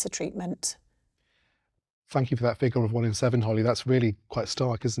cancer treatment? Thank you for that figure of 1 in 7, Holly. That's really quite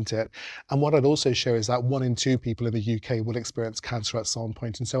stark, isn't it? And what I'd also share is that 1 in 2 people in the UK will experience cancer at some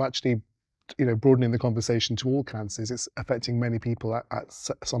point. And so actually, broadening the conversation to all cancers, it's affecting many people at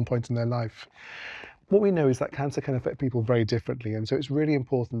some point in their life. What we know is that cancer can affect people very differently, and so it's really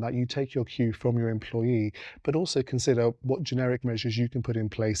important that you take your cue from your employee, but also consider what generic measures you can put in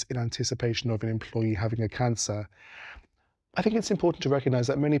place in anticipation of an employee having a cancer. I think it's important to recognise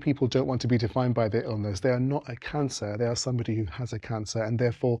that many people don't want to be defined by their illness. They are not a cancer, they are somebody who has a cancer, and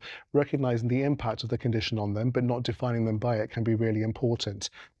therefore recognising the impact of the condition on them but not defining them by it can be really important.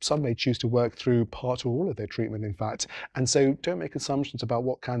 Some may choose to work through part or all of their treatment, in fact, and so don't make assumptions about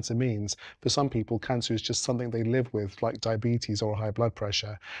what cancer means. For some people, cancer is just something they live with, like diabetes or high blood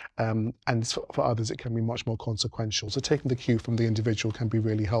pressure, and for others it can be much more consequential. So taking the cue from the individual can be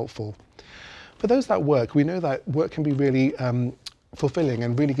really helpful. For those that work, we know that work can be really fulfilling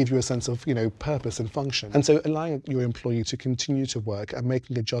and really give you a sense of, purpose and function. And so allowing your employee to continue to work and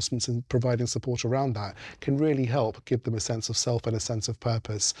making adjustments and providing support around that can really help give them a sense of self and a sense of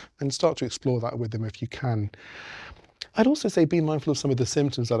purpose, and start to explore that with them if you can. I'd also say be mindful of some of the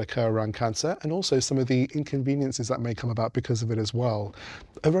symptoms that occur around cancer and also some of the inconveniences that may come about because of it as well.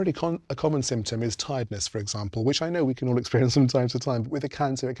 A very common symptom is tiredness, for example, which I know we can all experience from time to time, but with a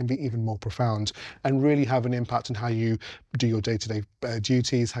cancer it can be even more profound and really have an impact on how you do your day-to-day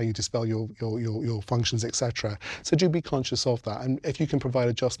duties, how you dispel your functions, etc. So do be conscious of that, and if you can provide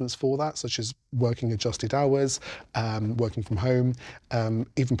adjustments for that, such as working adjusted hours, working from home,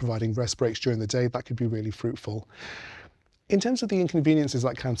 even providing rest breaks during the day, that could be really fruitful. In terms of the inconveniences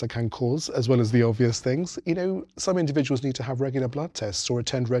that cancer can cause, as well as the obvious things, some individuals need to have regular blood tests or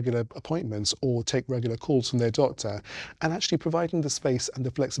attend regular appointments or take regular calls from their doctor, and actually providing the space and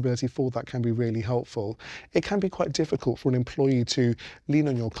the flexibility for that can be really helpful. It can be quite difficult for an employee to lean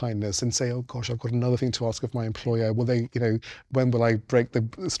on your kindness and say, oh gosh, I've got another thing to ask of my employer. Will they, when will I break the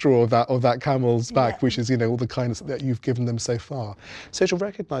straw of that camel's back, which is, all the kindness that you've given them so far. So to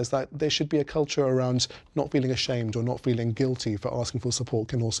recognise that there should be a culture around not feeling ashamed or not feeling guilty for asking for support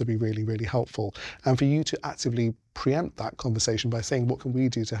can also be really, really helpful. And for you to actively preempt that conversation by saying, what can we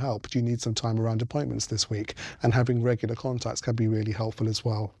do to help? Do you need some time around appointments this week? And having regular contacts can be really helpful as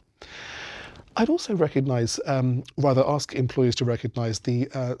well. I'd also rather ask employers to recognise the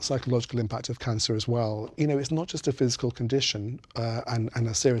psychological impact of cancer as well. You know, it's not just a physical condition, and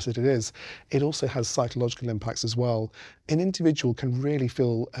as serious as it is, it also has psychological impacts as well. An individual can really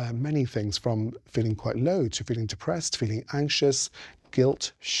feel many things, from feeling quite low to feeling depressed, feeling anxious,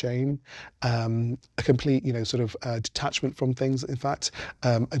 guilt, shame, a complete, detachment from things, in fact,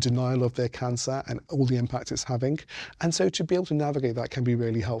 a denial of their cancer and all the impact it's having. And so to be able to navigate that can be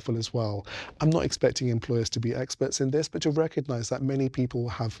really helpful as well. I'm not expecting employers to be experts in this, but to recognise that many people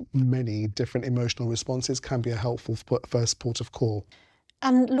have many different emotional responses can be a helpful first port of call.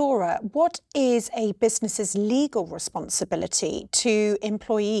 And Laura, what is a business's legal responsibility to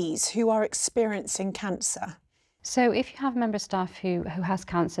employees who are experiencing cancer? So if you have a member of staff who has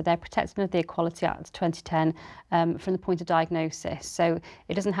cancer, they're protected under the Equality Act 2010 from the point of diagnosis. So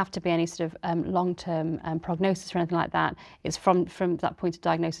it doesn't have to be any sort of long-term prognosis or anything like that. It's from that point of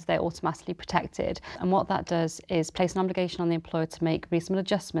diagnosis, they're automatically protected. And what that does is place an obligation on the employer to make reasonable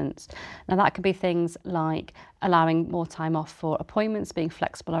adjustments. Now that could be things like allowing more time off for appointments, being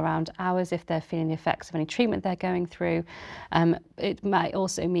flexible around hours if they're feeling the effects of any treatment they're going through. It might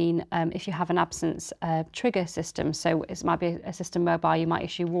also mean if you have an absence trigger system, so it might be a system whereby you might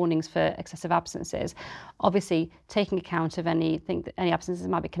issue warnings for excessive absences, obviously taking account of any absences that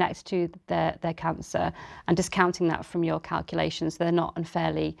might be connected to their cancer and discounting that from your calculations so they're not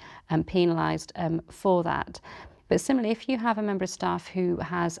unfairly penalised for that. But similarly, if you have a member of staff who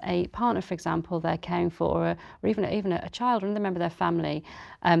has a partner, for example, they're caring for, or even a child or another member of their family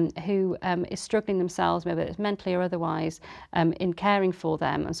who is struggling themselves, maybe it's mentally or otherwise, in caring for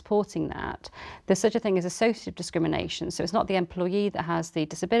them and supporting that, there's such a thing as associative discrimination. So it's not the employee that has the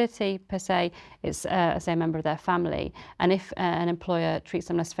disability per se, it's say a member of their family. And if an employer treats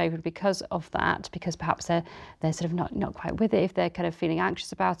them less favourably because of that, because perhaps they're sort of not quite with it, if they're kind of feeling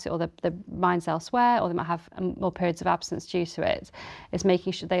anxious about it, or their mind's elsewhere, or they might have more periods of absence due to it, it's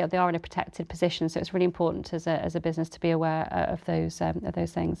making sure they are in a protected position. So it's really important as a business to be aware of those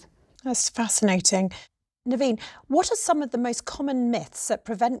things. That's fascinating. Naveen, what are some of the most common myths that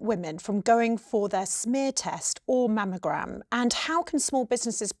prevent women from going for their smear test or mammogram? And how can small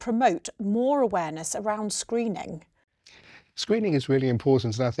businesses promote more awareness around screening? Screening is really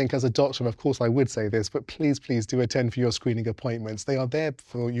important, and I think as a doctor, of course, I would say this, but please do attend for your screening appointments. They are there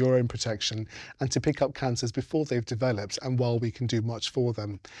for your own protection and to pick up cancers before they've developed and while we can do much for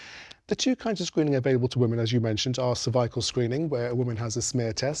them. The two kinds of screening available to women, as you mentioned, are cervical screening, where a woman has a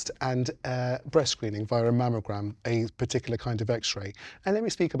smear test, and breast screening via a mammogram, a particular kind of X-ray. And let me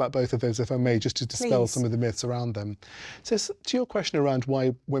speak about both of those, if I may, just to dispel some of the myths around them. So to your question around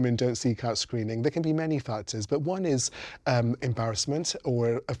why women don't seek out screening, there can be many factors, but one is embarrassment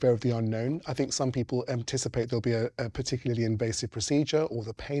or a fear of the unknown. I think some people anticipate there'll be a particularly invasive procedure or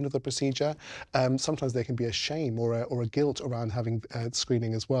the pain of the procedure. Sometimes there can be a shame or a guilt around having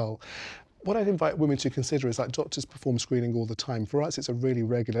screening as well. What I'd invite women to consider is that doctors perform screening all the time. For us, it's a really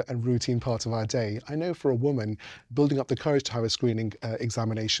regular and routine part of our day. I know for a woman, building up the courage to have a screening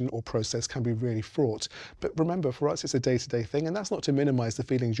examination or process can be really fraught. But remember, for us, it's a day-to-day thing, and that's not to minimise the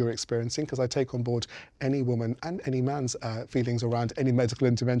feelings you're experiencing, because I take on board any woman and any man's feelings around any medical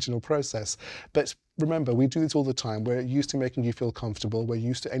intervention or process. But remember, we do this all the time. We're used to making you feel comfortable. We're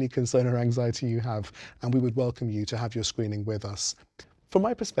used to any concern or anxiety you have, and we would welcome you to have your screening with us. From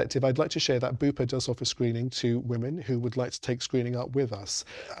my perspective, I'd like to share that Bupa does offer screening to women who would like to take screening up with us.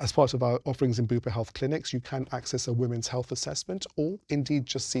 As part of our offerings in Bupa Health clinics, you can access a women's health assessment, or indeed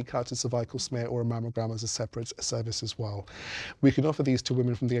just seek out a cervical smear or a mammogram as a separate service as well. We can offer these to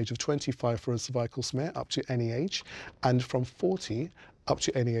women from the age of 25 for a cervical smear up to any age, and from 40 up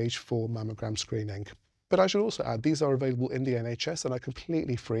to any age for mammogram screening. But I should also add, these are available in the NHS and are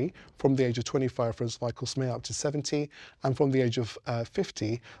completely free from the age of 25 for a cervical smear up to 70, and from the age of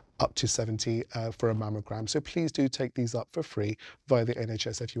 50 up to 70 for a mammogram. So please do take these up for free via the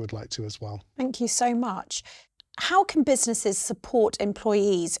NHS if you would like to as well. Thank you so much. How can businesses support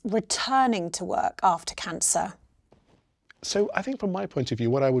employees returning to work after cancer? So I think from my point of view,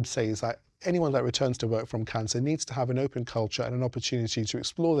 what I would say is that anyone that returns to work from cancer needs to have an open culture and an opportunity to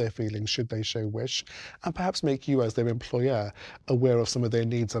explore their feelings should they so wish, and perhaps make you as their employer aware of some of their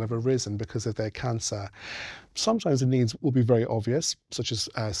needs that have arisen because of their cancer. Sometimes the needs will be very obvious, such as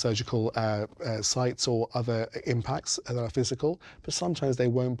surgical sites or other impacts that are physical, but sometimes they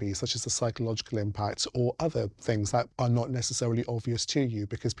won't be, such as the psychological impacts or other things that are not necessarily obvious to you,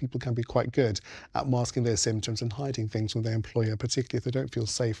 because people can be quite good at masking their symptoms and hiding things from their employer, particularly if they don't feel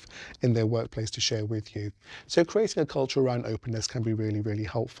safe in their workplace to share with you. So creating a culture around openness can be really, really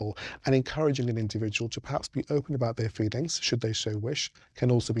helpful, and encouraging an individual to perhaps be open about their feelings, should they so wish, can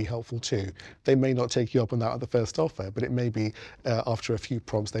also be helpful too. They may not take you up on that at the first offer, but it may be after a few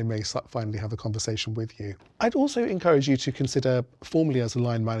prompts they may finally have a conversation with you. I'd also encourage you to consider formally as a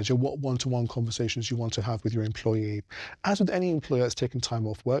line manager what one-to-one conversations you want to have with your employee. As with any employer that's taken time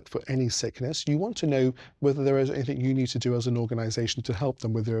off work for any sickness, you want to know whether there is anything you need to do as an organisation to help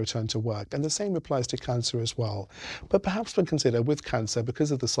them with their return to work, and the same applies to cancer as well. But perhaps consider with cancer,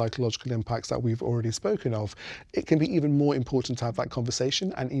 because of the psychological impacts that we've already spoken of, it can be even more important to have that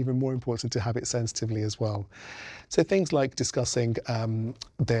conversation, and even more important to have it sensitively as well. So things like discussing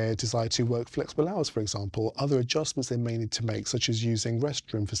their desire to work flexible hours, for example, other adjustments they may need to make, such as using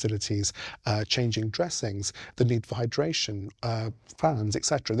restroom facilities, changing dressings, the need for hydration, fans,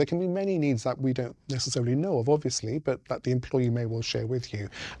 etc. There can be many needs that we don't necessarily know of, obviously, but that the employee may well share with you.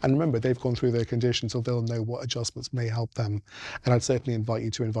 And remember, they've gone through their condition, so they'll know what adjustments may help them. And I'd certainly invite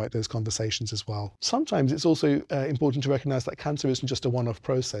you to invite those conversations as well. Sometimes it's also important to recognise that cancer isn't just a one-off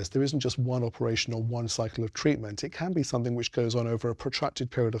process. There isn't just one operation or one cycle of treatment. It can be something which goes on over a protracted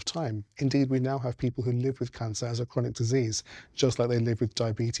period of time. Indeed, we now have people who live with cancer as a chronic disease, just like they live with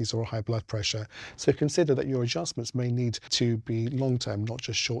diabetes or high blood pressure. So consider that your adjustments may need to be long-term, not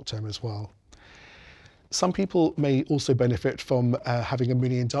just short-term as well. Some people may also benefit from having a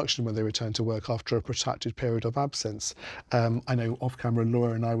mini induction when they return to work after a protracted period of absence. I know off-camera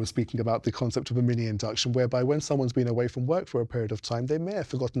Laura and I were speaking about the concept of a mini induction, whereby when someone's been away from work for a period of time, they may have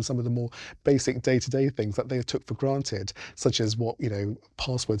forgotten some of the more basic day-to-day things that they took for granted, such as what,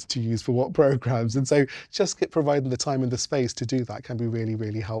 passwords to use for what programs. And so just providing the time and the space to do that can be really,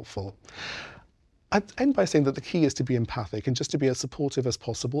 really helpful. I'd end by saying that the key is to be empathic and just to be as supportive as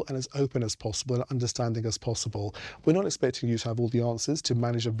possible and as open as possible and understanding as possible. We're not expecting you to have all the answers to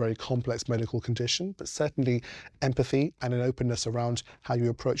manage a very complex medical condition, but certainly empathy and an openness around how you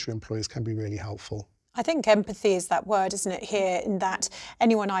approach your employees can be really helpful. I think empathy is that word, isn't it, here, in that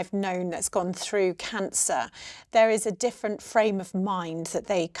anyone I've known that's gone through cancer, there is a different frame of mind that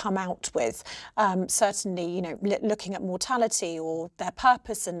they come out with. Certainly, looking at mortality or their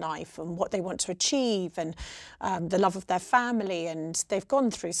purpose in life and what they want to achieve and the love of their family. And they've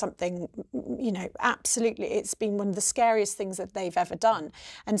gone through something, absolutely, it's been one of the scariest things that they've ever done.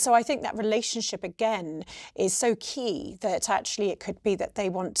 And so I think that relationship, again, is so key that actually it could be that they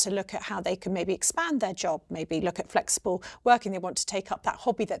want to look at how they can maybe expand their job, maybe look at flexible working. They want to take up that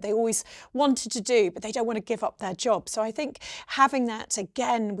hobby that they always wanted to do, but they don't want to give up their job. So I think having that,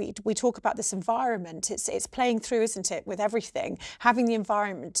 again, we talk about this environment, it's playing through, isn't it, with everything. Having the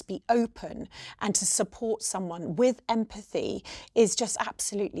environment to be open and to support someone with empathy is just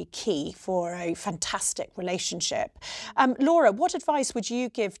absolutely key for a fantastic relationship. Laura, what advice would you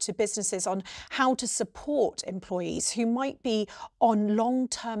give to businesses on how to support employees who might be on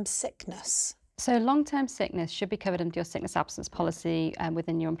long-term sickness? So long-term sickness should be covered under your sickness absence policy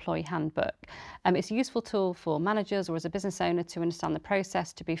within your employee handbook. It's a useful tool for managers or as a business owner to understand the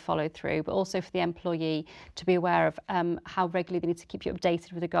process to be followed through, but also for the employee to be aware of how regularly they need to keep you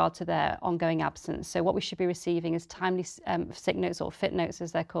updated with regard to their ongoing absence. So what we should be receiving is timely sick notes, or fit notes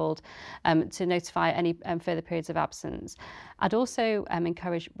as they're called, to notify any further periods of absence. I'd also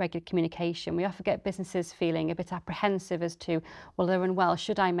encourage regular communication. We often get businesses feeling a bit apprehensive as to, well, they're unwell,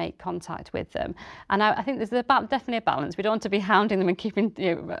 should I make contact with them? And I think there's definitely a balance. We don't want to be hounding them and keeping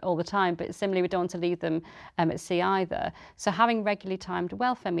all the time, but similarly we don't want to leave them at sea either. So having regularly timed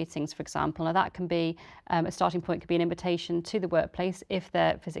welfare meetings, for example, now that can be a starting point, could be an invitation to the workplace if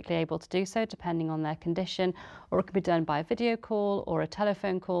they're physically able to do so, depending on their condition, or it can be done by a video call or a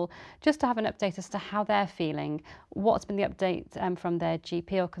telephone call, just to have an update as to how they're feeling, what's been the update from their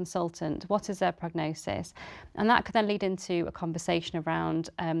GP or consultant, what is their prognosis, and that could then lead into a conversation around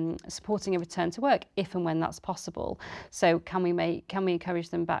supporting a return to work if and when that's possible. So can we encourage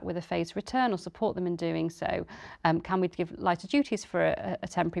them back with a phased return or support them in doing so? Can we give lighter duties for a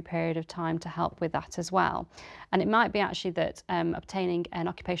temporary period of time to help with that as well? And it might be actually that obtaining an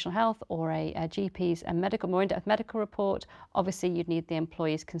occupational health or a GP's more in-depth medical report, obviously you'd need the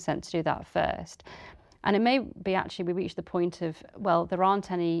employee's consent to do that first. And it may be actually we reach the point of, well, there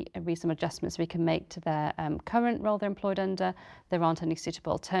aren't any reasonable adjustments we can make to their current role they're employed under. There aren't any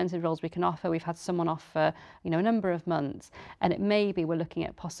suitable alternative roles we can offer. We've had someone off for a number of months, and it may be we're looking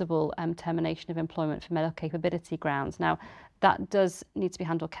at possible termination of employment for medical capability grounds. Now, that does need to be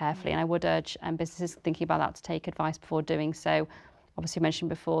handled carefully, and I would urge businesses thinking about that to take advice before doing so. Obviously, I mentioned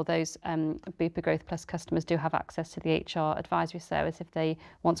before, those Bupa Growth Plus customers do have access to the HR advisory service if they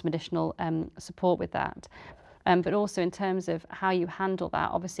want some additional support with that. But also in terms of how you handle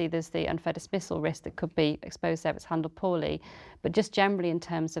that, obviously there's the unfair dismissal risk that could be exposed there if it's handled poorly. But just generally in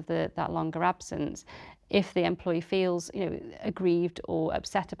terms of that longer absence, if the employee feels aggrieved or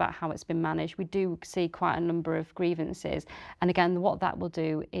upset about how it's been managed, we do see quite a number of grievances. And again, what that will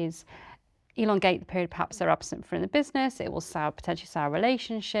do is elongate the period perhaps they're absent from the business. It will potentially sour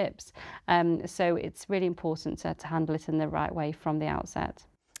relationships. So it's really important to handle it in the right way from the outset.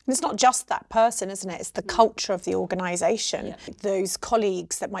 And it's not just that person, isn't it? It's the culture of the organisation, those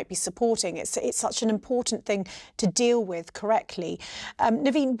colleagues that might be supporting. It's such an important thing to deal with correctly.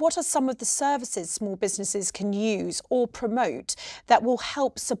 Naveen, what are some of the services small businesses can use or promote that will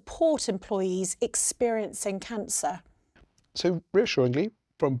help support employees experiencing cancer? So reassuringly,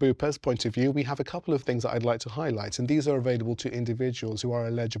 from Bupa's point of view, we have a couple of things that I'd like to highlight, and these are available to individuals who are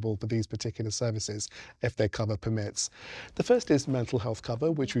eligible for these particular services if their cover permits. The first is mental health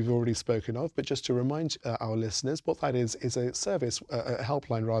cover, which we've already spoken of, but just to remind our listeners, what that is a service, a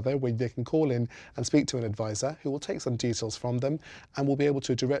helpline rather, where they can call in and speak to an advisor who will take some details from them and will be able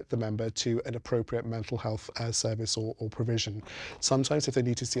to direct the member to an appropriate mental health service or provision. Sometimes if they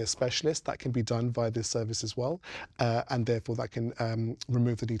need to see a specialist, that can be done via this service as well, and therefore that can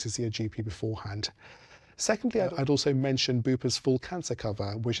remove the need to see a GP beforehand. Secondly, I'd also mention Bupa's full cancer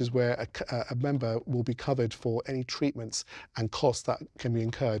cover, which is where a member will be covered for any treatments and costs that can be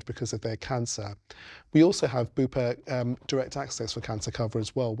incurred because of their cancer. We also have Bupa direct access for cancer cover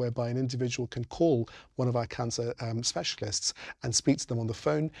as well, whereby an individual can call one of our cancer specialists and speak to them on the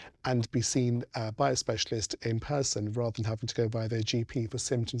phone and be seen by a specialist in person rather than having to go via their GP for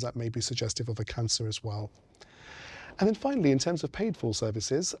symptoms that may be suggestive of a cancer as well. And then finally, in terms of paid for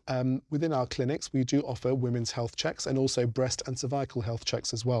services, within our clinics, we do offer women's health checks and also breast and cervical health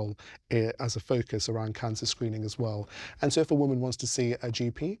checks as well, as a focus around cancer screening as well. And so if a woman wants to see a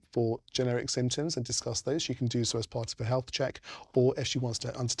GP for generic symptoms and discuss those, she can do so as part of a health check, or if she wants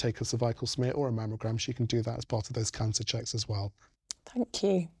to undertake a cervical smear or a mammogram, she can do that as part of those cancer checks as well. Thank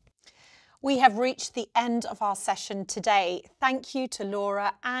you. We have reached the end of our session today. Thank you to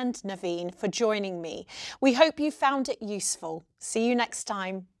Laura and Naveen for joining me. We hope you found it useful. See you next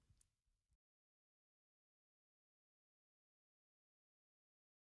time.